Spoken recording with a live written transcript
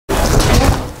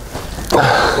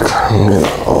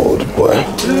Old boy.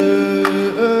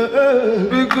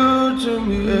 Be good to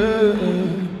me.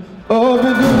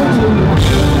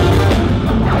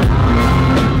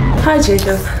 Hi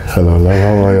Jacob. Hello, love.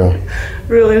 How are you?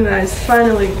 Really nice.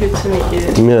 Finally, good to meet you.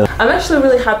 Yeah. I'm actually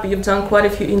really happy you've done quite a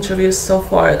few interviews so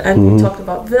far, and we talked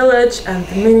about village and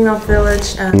the meaning of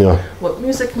village and what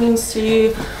music means to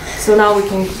you. So now we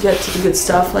can get to the good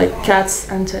stuff like cats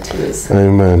and tattoos.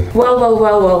 Amen.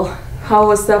 Well. How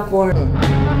was that born?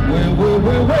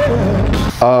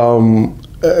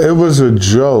 It was a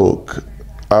joke.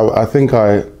 I think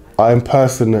I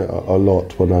impersonate a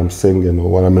lot when I'm singing or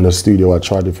when I'm in a studio. I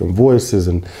try different voices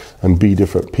and be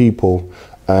different people.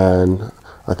 And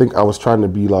I think I was trying to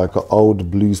be like an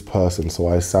old blues person, so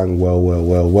I sang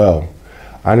well.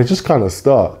 And it just kind of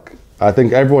stuck. I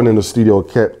think everyone in the studio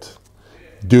kept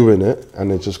doing it,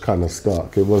 and it just kind of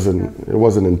stuck. It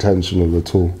wasn't intentional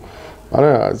at all. I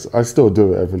don't know, I still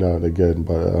do it every now and again,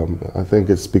 but I think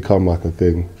it's become like a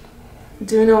thing.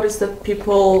 Do you notice that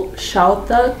people shout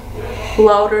that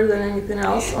louder than anything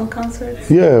else on concerts?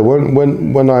 Yeah,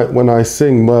 when I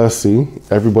sing Mercy,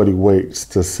 everybody waits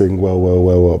to sing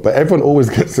well. But everyone always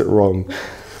gets it wrong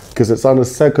because it's on the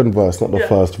second verse, not the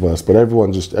first verse. But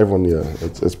everyone, yeah,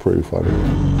 it's pretty funny.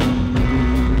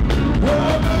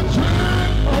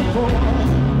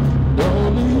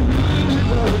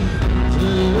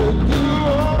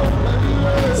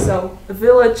 So, a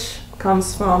village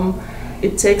comes from,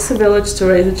 it takes a village to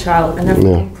raise a child, an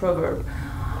African proverb.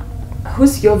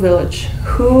 Who's your village?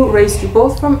 Who raised you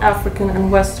both from African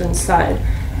and Western side?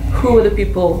 Who were the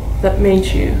people that made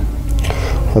you?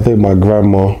 I think my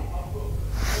grandma.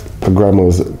 My grandma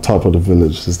was at the top of the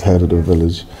village, just head of the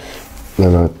village.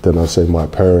 Then I say my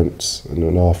parents, and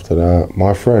then after that,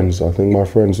 my friends. I think my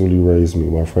friends really raised me.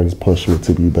 My friends pushed me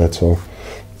to be better,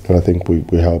 and I think we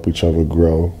help each other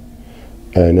grow.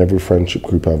 And every friendship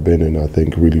group I've been in, I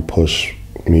think, really pushed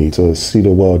me to see the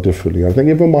world differently. I think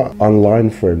even my online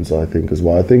friends, I think, as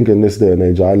well. I think in this day and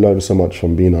age, I learned so much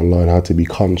from being online, how to be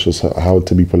conscious, how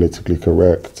to be politically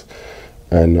correct.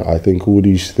 And I think all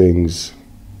these things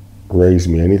raise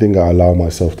me. Anything I allow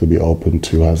myself to be open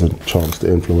to has a chance to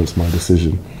influence my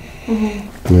decision.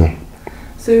 Yeah.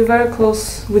 So you're very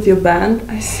close with your band,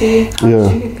 I see. How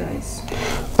did you meet, guys?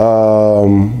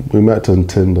 We met on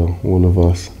Tinder, all of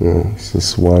us. Yeah, it's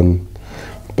just one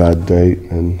bad date,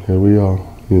 and here we are,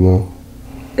 you know.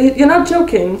 You're not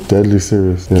joking? Deadly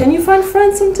serious. Yeah. Can you find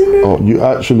friends on Tinder? Oh, you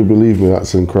actually believe me?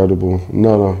 That's incredible.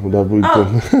 No, that we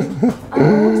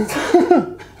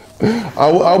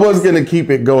I was gonna keep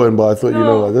it going, but I thought, you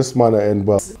know what, this might not end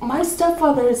well. My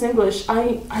stepfather is English.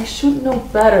 I should know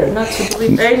better not to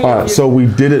believe any of you. So we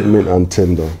didn't meet on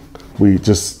Tinder. We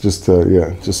just to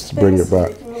bring it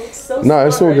back. No,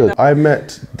 it's all good. I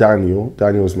met Daniel.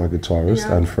 Daniel is my guitarist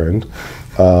and friend.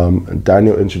 And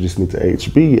Daniel introduced me to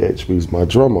HB. HB is my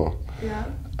drummer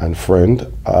and friend.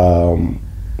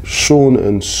 Sean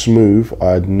and Smooth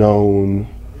I'd known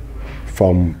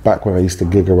from back when I used to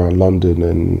gig around London,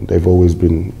 and they've always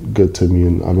been good to me.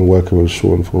 And I've been working with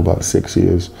Sean for about 6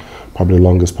 years, probably the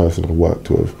longest person I've worked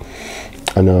with.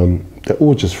 And they're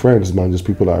all just friends, man, just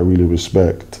people that I really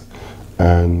respect.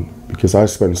 And because I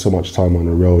spend so much time on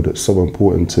the road, it's so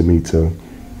important to me to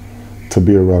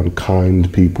be around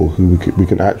kind people who we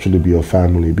can actually be a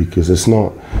family, because it's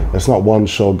not one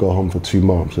show, go home for 2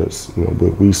 months. It's, you know,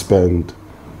 we spend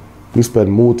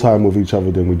more time with each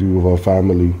other than we do with our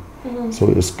family. So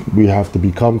we have to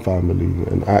become family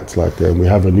and act like that. And we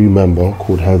have a new member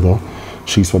called Heather.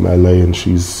 She's from LA, and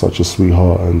she's such a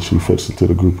sweetheart, and she fits into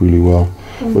the group really well.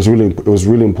 It was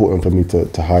really important for me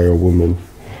to hire a woman.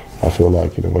 I feel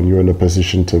like, you know, when you're in a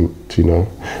position to you know,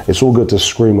 it's all good to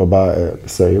scream about it,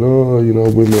 say, you know,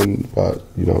 women, but,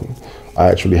 you know, I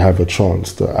actually have a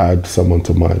chance to add someone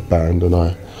to my band, and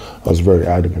I was very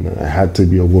adamant. It had to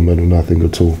be a woman or nothing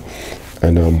at all.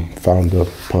 And found the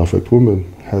perfect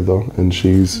woman, Heather, and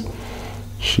she's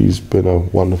been a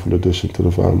wonderful addition to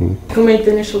the family. Who made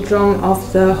the initial drawing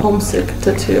of the homesick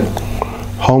tattoo?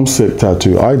 Homesick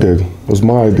tattoo, I did. It was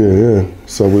my idea, yeah.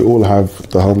 So we all have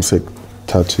the homesick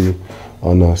tattoo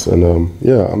on us, and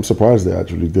yeah, I'm surprised they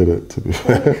actually did it, to be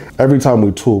fair. Every time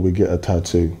we tour, we get a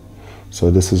tattoo. So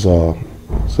this is our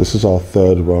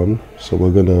third run. So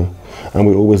we're gonna, and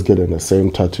we always get in the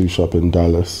same tattoo shop in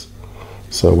Dallas.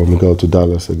 So when we go to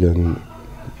Dallas again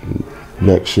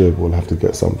next year, we'll have to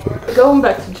get something. Going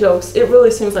back to jokes, it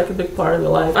really seems like a big part of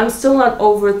your life. I'm still not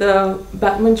over the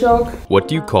Batman joke. What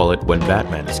do you call it when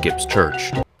Batman skips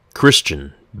church?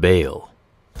 Christian Bale.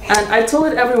 And I told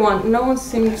it everyone, no one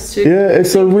seems to. Yeah,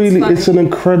 it's an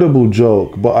incredible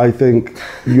joke, but I think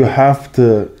you have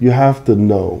to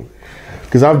know.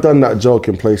 because I've done that joke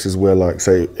in places where, like,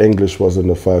 say, English wasn't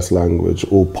the first language,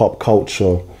 or pop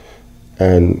culture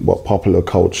and what popular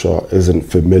culture isn't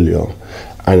familiar,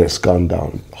 and it's gone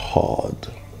down hard.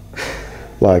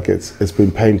 Like, it's been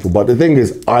painful. But the thing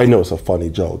is, I know it's a funny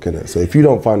joke, innit? So if you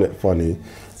don't find it funny,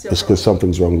 it's because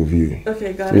something's wrong with you.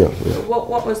 Okay, got it. Yeah.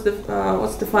 What was the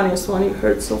what's the funniest one you've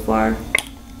heard so far,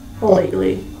 or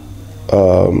lately?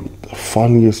 The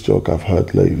funniest joke I've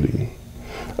heard lately.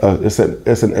 It's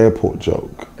an airport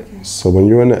joke. Okay. So when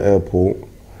you're in the airport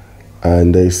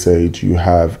and they say, "Do you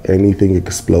have anything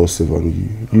explosive on you?"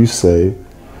 You say,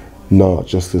 "Nah,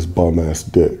 just this bum ass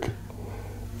dick."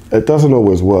 It doesn't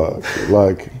always work.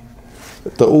 Like,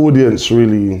 the audience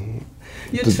really.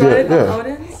 You try it on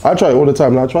audience? I try it all the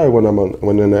time. And I try it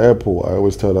when in the airport. I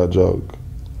always tell that joke.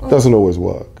 It doesn't always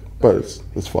work, but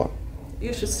it's fun.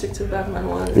 You should stick to Batman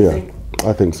one.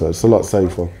 I think so. It's a lot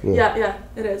safer. Yeah,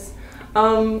 it is.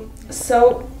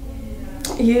 So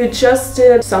you just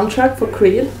did soundtrack for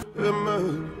Creed.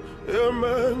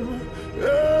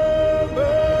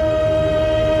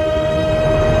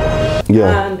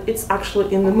 Yeah. And it's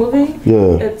actually in the movie.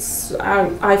 Yeah. It's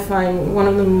I find one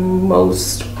of the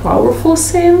most powerful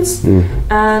scenes.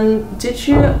 And did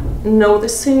you know the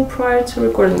scene prior to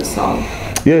recording the song?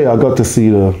 Yeah, I got to see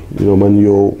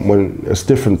when it's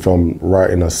different from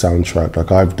writing a soundtrack.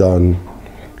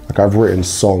 Like I've written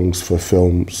songs for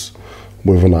films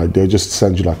with an idea. Just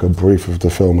send you like a brief of the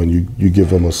film, and you give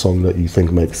them a song that you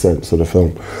think makes sense to the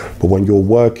film. But when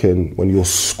you're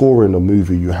scoring a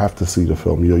movie, you have to see the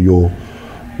film.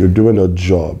 You're doing a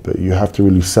job, but you have to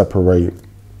really separate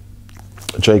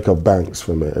Jacob Banks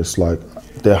from it. It's like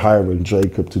they're hiring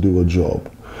Jacob to do a job,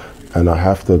 and I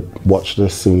have to watch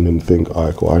this scene and think, all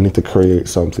right, cool, I need to create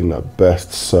something that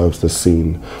best serves the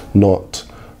scene, not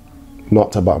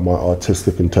about my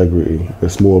artistic integrity.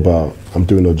 It's more about I'm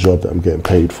doing a job that I'm getting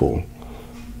paid for.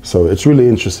 So it's really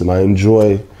interesting. I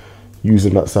enjoy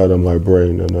using that side of my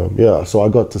brain, and so I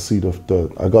got to see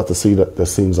the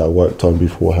scenes I worked on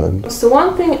beforehand. So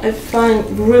one thing I find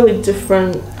really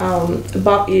different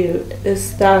about you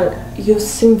is that you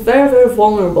seem very, very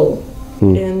vulnerable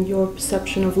in your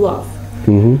perception of love.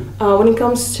 When it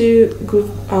comes to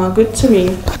good to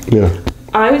me. Yeah.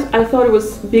 I thought it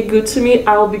was be good to me,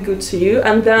 I'll be good to you,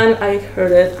 and then I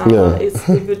heard it, it's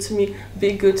be good to me,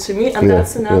 be good to me, and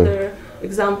that's another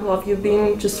example of you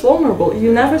being just vulnerable.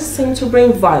 You never seem to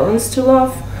bring violence to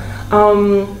love,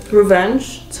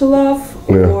 revenge to love,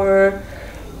 or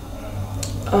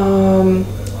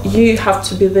you have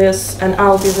to be this and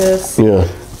I'll be this.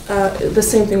 The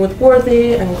same thing with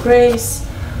Worthy and Grace.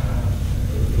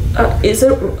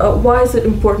 Why is it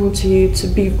important to you to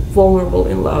be vulnerable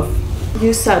in love?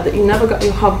 You said that you never got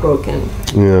your heart broken.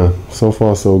 Yeah, so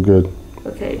far so good.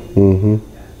 Okay.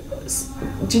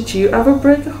 Did you ever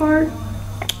break a heart?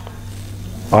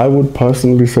 I would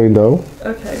personally say no.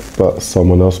 Okay. But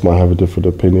someone else might have a different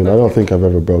opinion. I don't think I've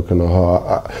ever broken a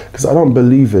heart. Because I don't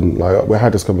believe in, like, we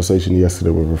had this conversation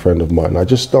yesterday with a friend of mine. I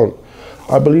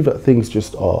believe that things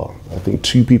just are. I think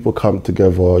two people come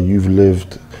together, you've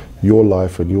lived your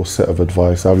life and your set of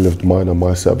advice, I've lived mine and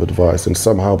my set of advice, and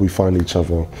somehow we find each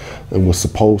other and we're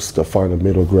supposed to find a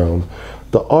middle ground.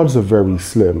 The odds are very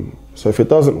slim. So if it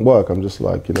doesn't work, I'm just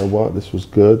like, you know what, this was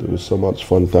good, it was so much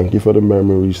fun, thank you for the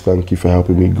memories, thank you for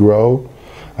helping me grow.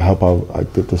 I hope I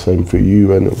did the same for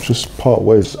you, and it was just part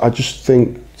ways. I just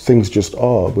think things just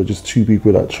are. We're just two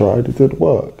people that tried, it didn't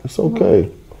work, it's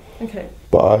okay. Okay.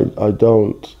 But I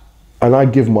don't, and I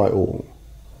give my all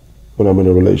when I'm in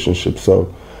a relationship,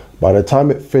 so by the time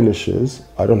it finishes,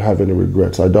 I don't have any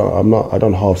regrets. I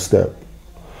don't half step.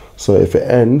 So if it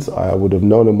ends, I would have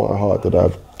known in my heart that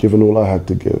I've given all I had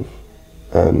to give,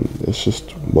 and it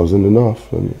just wasn't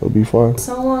enough, and it'll be fine.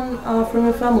 Someone from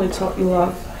your family taught you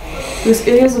love, because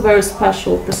it is a very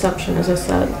special perception, as I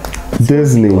said.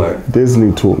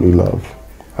 Disney taught me love.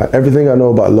 Everything I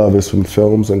know about love is from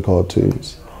films and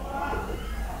cartoons.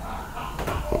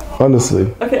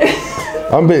 Honestly. Okay.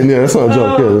 I'm being, that's not a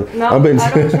joke. No, I'm being,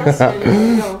 I don't trust you.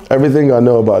 No. Everything I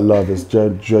know about love is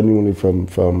genuinely from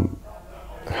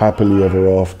happily ever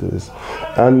afters.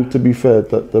 And to be fair,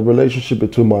 the relationship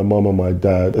between my mom and my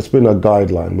dad, it's been a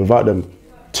guideline without them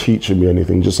teaching me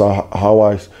anything, just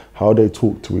how they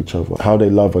talk to each other, how they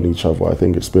love on each other. I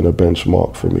think it's been a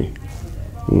benchmark for me.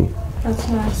 That's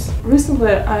nice.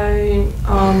 Recently, I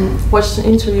watched an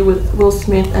interview with Will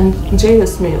Smith and Jada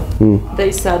Smith.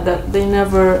 They said that they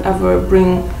never ever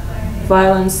bring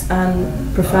violence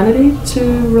and profanity to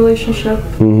relationship.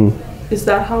 Is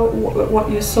that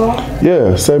what you saw?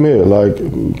 Yeah, same here. Like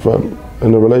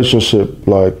in a relationship,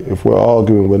 like if we're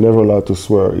arguing, we're never allowed to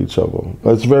swear at each other.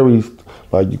 It's very,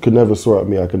 like you can never swear at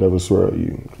me, I can never swear at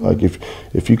you. Like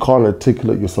if you can't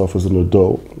articulate yourself as an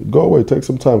adult, go away, take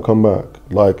some time, come back.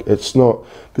 Like it's not,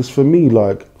 because for me,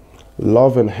 like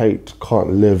love and hate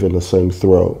can't live in the same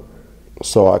throat.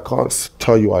 So I can't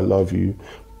tell you I love you,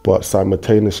 but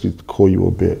simultaneously call you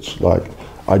a bitch. Like,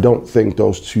 I don't think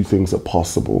those two things are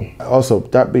possible. Also,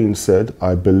 that being said,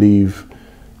 I believe,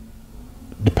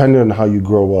 depending on how you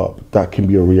grow up, that can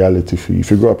be a reality for you. If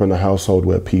you grow up in a household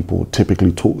where people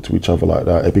typically talk to each other like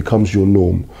that, it becomes your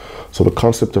norm. So the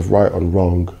concept of right and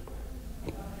wrong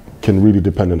can really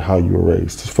depend on how you were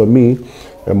raised. For me,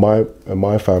 in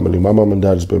my family, my mum and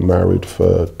dad has been married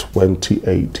for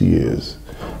 28 years.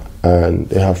 And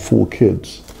they have 4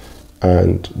 kids,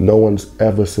 and no one's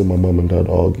ever seen my mum and dad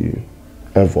argue,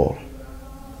 ever.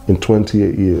 In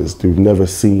 28 years, they've never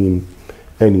seen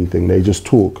anything. They just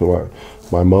talk. Like,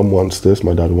 my mum wants this,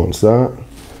 my dad wants that.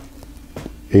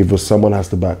 Either someone has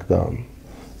to back down,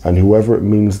 and whoever it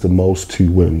means the most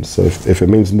to wins. So if it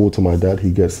means more to my dad, he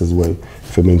gets his way.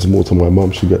 If it means more to my mum,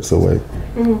 she gets her way.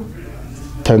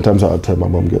 10 times out of 10, my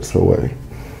mum gets her way.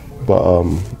 But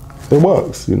it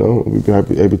works, you know. We've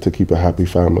been able to keep a happy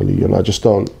family, and I just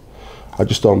don't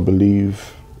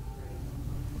believe.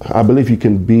 I believe you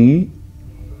can be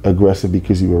aggressive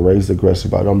because you were raised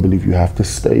aggressive. I don't believe you have to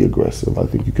stay aggressive. I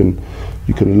think you can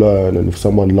learn, and if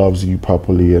someone loves you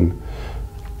properly and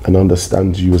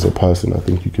understands you as a person, I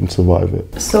think you can survive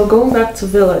it. So going back to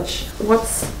Village,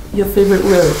 what's your favorite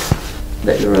lyric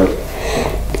that you wrote?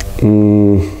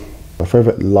 My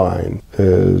favorite line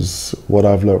is what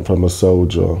I've learned from a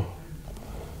soldier.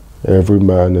 Every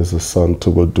man is a son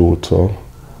to a daughter,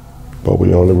 but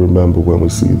we only remember when we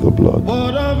see the blood.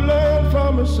 What I've learned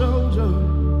from a soldier.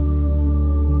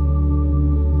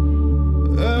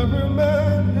 Every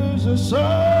man is a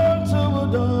son to a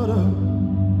daughter,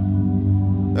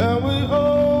 and we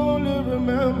only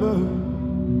remember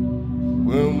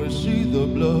when we see the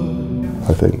blood.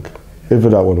 I think either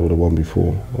that one or the one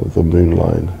before, or the moon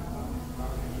line,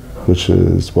 which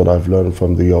is what I've learned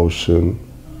from the ocean.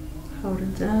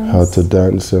 How to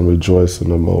dance and rejoice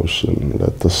in emotion.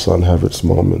 Let the sun have its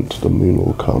moment, the moon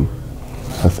will come.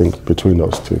 I think between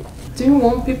those two. Do you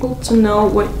want people to know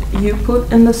what you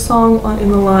put in the song or in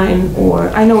the line, or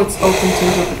I know it's open to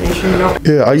interpretation, you know?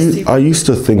 Yeah, I used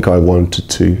to think I wanted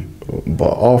to,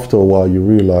 but after a while you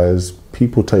realize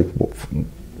people take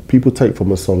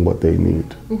from a song what they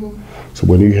need. So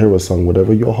when you hear a song,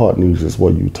 whatever your heart needs is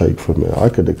what you take from it. I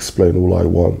could explain all I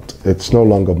want. It's no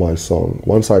longer my song.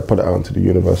 Once I put it out into the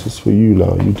universe, it's for you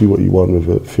now. You do what you want with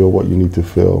it, feel what you need to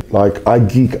feel. Like, I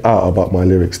geek out about my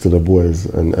lyrics to the boys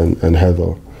and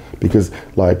Heather, because,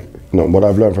 like, you know, what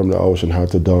I've learned from the ocean, how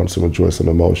to dance and rejoice in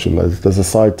emotion, there's a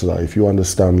side to that. If you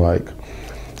understand, like,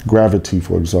 gravity,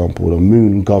 for example, the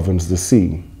moon governs the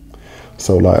sea.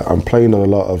 So, like, I'm playing on a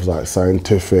lot of, like,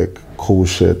 scientific cool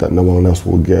shit that no one else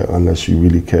will get unless you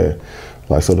really care.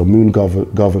 Like, so the moon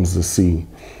governs the sea,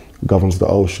 governs the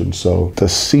ocean. So the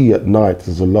sea at night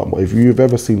is a lot more. If you've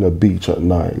ever seen a beach at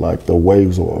night, like, the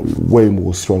waves are way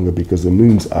more stronger because the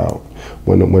moon's out.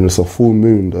 When it's a full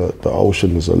moon, the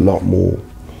ocean is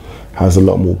has a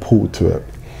lot more pull to it.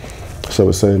 So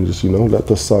we're saying, just, you know, let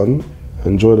the sun,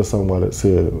 enjoy the sun while it's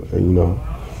here. And, you know,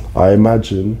 I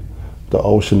imagine the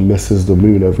ocean misses the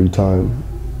moon every time.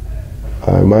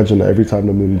 I imagine that every time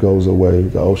the moon goes away,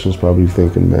 the ocean's probably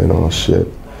thinking, man, oh shit.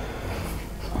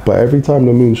 But every time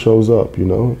the moon shows up, you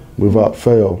know, without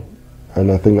fail,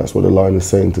 and I think that's what the line is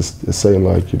saying. It's saying,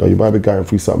 like, you know, you might be going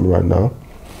through something right now,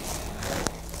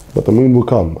 but the moon will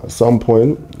come. At some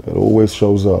point, it always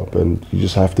shows up, and you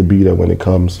just have to be there when it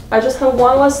comes. I just have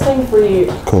one last thing for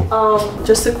you. Cool.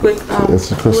 Just a quick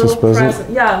it's a Christmas present?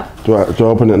 Yeah. Do I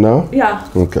open it now? Yeah.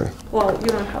 Okay. Well, you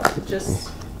don't have to, just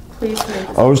please make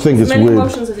I always think it's as many weird.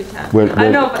 Emotions as you can. I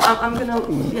know, but I'm gonna,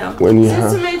 yeah.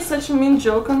 Since you made such a mean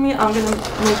joke on me, I'm gonna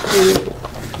make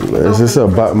you. Is this a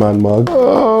Batman mug?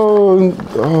 Oh,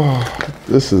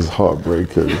 this is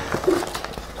heartbreaking.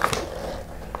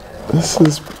 This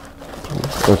is,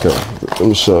 okay, let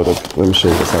me show you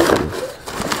what's happening.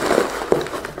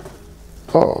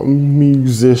 Oh,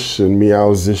 meowsician.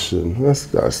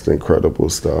 That's incredible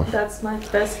stuff. That's my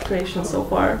best creation so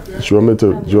far. Do you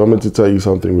want me to tell you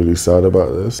something really sad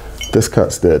about this? This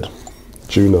cat's dead.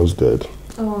 Juno's dead.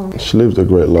 Oh. She lived a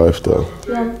great life though.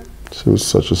 Yeah. She was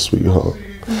such a sweetheart.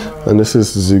 And this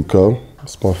is Zuko.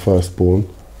 It's my firstborn.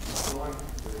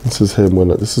 This is him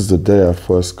this is the day I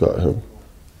first got him,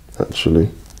 actually.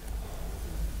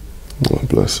 Oh,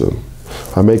 bless him.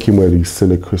 I make him wear these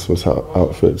silly Christmas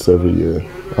outfits every year.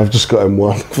 I've just got him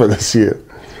one for this year.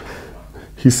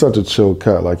 he's such a chill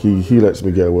cat. Like he lets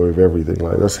me get away with everything.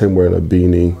 Like that's him wearing a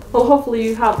beanie. Well, hopefully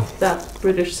you have that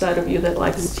British side of you that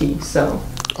likes tea. So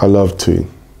I love tea.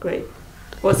 Great.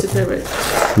 What's your favorite?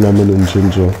 Lemon and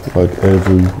ginger, like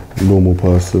every normal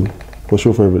person. What's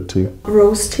your favorite tea?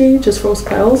 Rose tea, just rose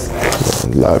petals.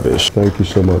 Lavish. Thank you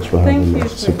so much for having me.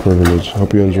 It's a privilege.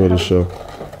 Hope you enjoy the show.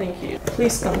 Thank you.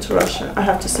 Please come to Russia. I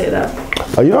have to say that.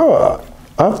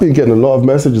 I've been getting a lot of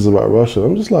messages about Russia.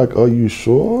 I'm just like, are you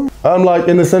sure? I'm like,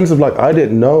 in the sense of like, I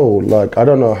didn't know. Like, I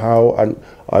don't know how, and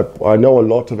I know a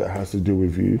lot of it has to do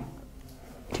with you.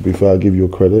 To be fair, I give you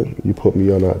credit. You put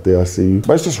me on out there, I see you.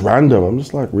 But it's just random. I'm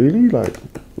just like, really? Like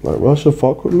Russia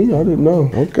fuck with me? I didn't know.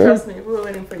 Okay. Trust me, we're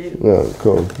waiting for you. Yeah,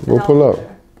 cool. We'll pull up.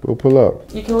 We'll pull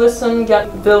up. You can listen, get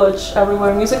Village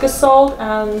everywhere music is sold,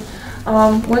 and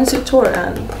when's your tour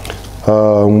end?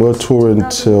 We're touring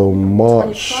till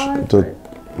March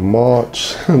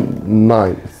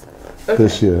 9th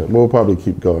this year. We'll probably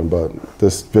keep going, but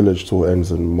this Village tour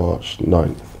ends on March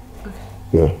 9th.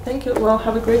 Yeah. Thank you. Well,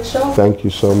 have a great show. Thank you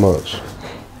so much.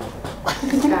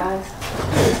 Guys.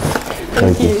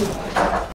 Thank you.